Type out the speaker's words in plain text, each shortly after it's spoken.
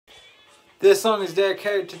This song is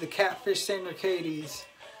dedicated to the Catfish Singer Katie's.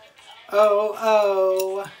 Oh,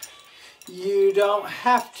 oh, you don't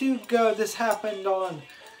have to go. This happened on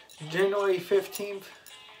January 15th.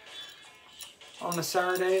 On a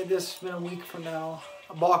Saturday. This has been a week from now.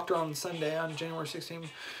 I blocked her on Sunday on January 16th.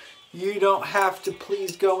 You don't have to,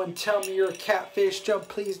 please go and tell me you're a catfish. Don't,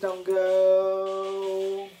 please don't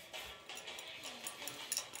go.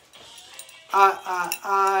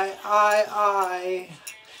 I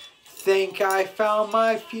think I found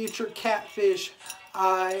my future catfish.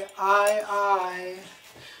 But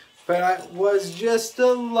it was just a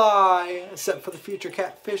lie. Except for the future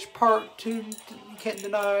catfish part 2. You can't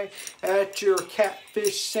deny. At your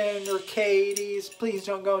Catfish Singer Katie's. Please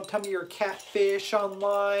don't go and tell me you're a catfish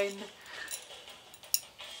online.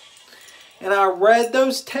 And I read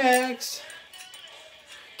those texts.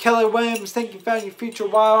 Kelly Williams, think you found your future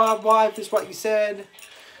wife is what you said.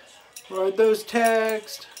 Read those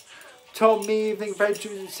texts. Told me you think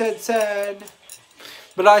you said.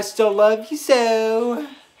 But I still love you so.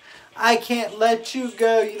 I can't let you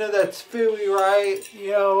go. You know that's Fooey, right?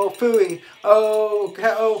 You know, Fooey. Oh,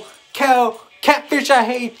 catfish, I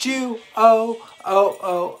hate you. Oh.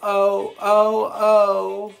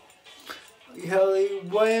 Kelly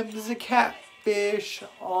Williams is a catfish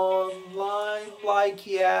online like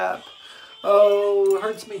yap. Oh, it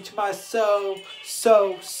hurts me to my soul.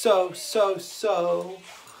 So.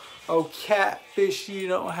 Oh, catfish, you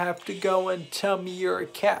don't have to go and tell me you're a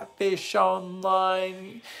catfish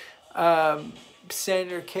online.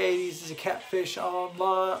 Senator Katie's is a catfish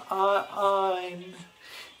online.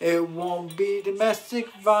 It won't be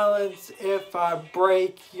domestic violence if I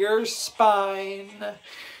break your spine.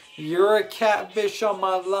 You're a catfish on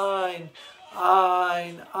my line.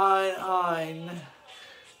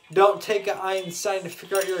 Don't take an Einstein to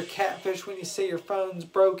figure out you're a catfish when you say your phone's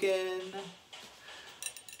broken.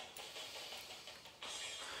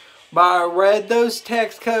 But I read those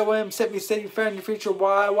texts Kelly Williams sent me saying you found your future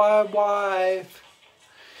wife.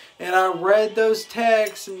 And I read those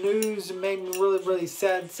texts and news and made me really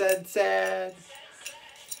sad.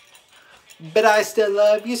 But I still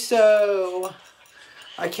love you so.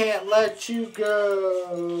 I can't let you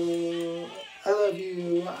go. I love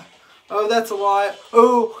you. Oh, that's a lie.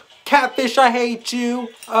 Oh, catfish, I hate you.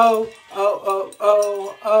 Oh.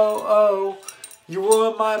 You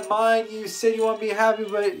ruined my mind. You said you want to be happy,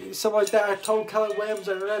 but something like that. I told Kelly Williams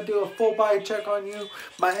I'm going to do a full body check on you.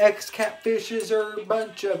 My ex-catfishes are a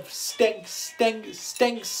bunch of stinks.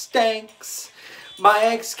 My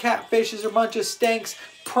ex-catfishes are a bunch of stinks.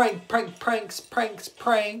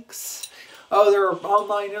 Pranks. Oh, they're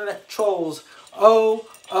online internet trolls. Oh.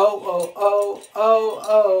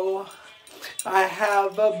 I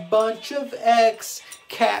have a bunch of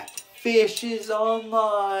ex-catfishes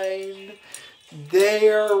online. They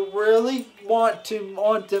really want them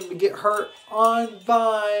to get hurt on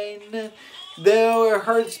Vine. Though it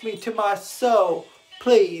hurts me to my soul.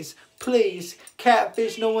 Please,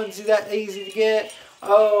 catfish, no one's that easy to get.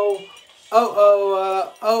 Oh,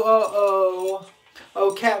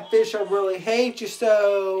 catfish, I really hate you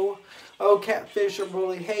so. Oh, catfish, I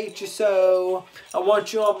really hate you so. I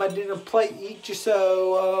want you on my dinner plate, eat you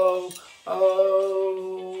so.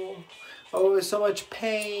 Oh, there's so much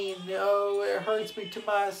pain. Oh, it hurts me to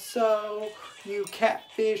my soul. You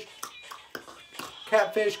catfish.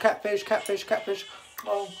 Catfish.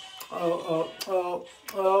 Oh.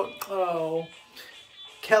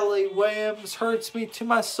 Kelly Williams hurts me to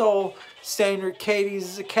my soul. Senator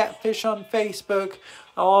Katie's is a catfish on Facebook.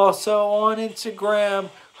 Also on Instagram.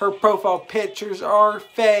 Her profile pictures are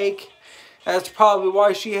fake. That's probably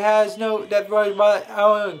why she has no. That's why I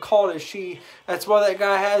don't even call it she. That's why that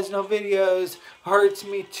guy has no videos. Hurts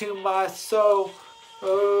me to my soul.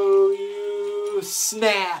 Oh, you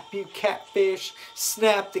snap, you catfish.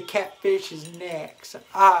 Snap the catfish's necks.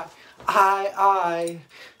 I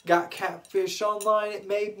got catfish online. It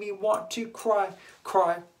made me want to cry.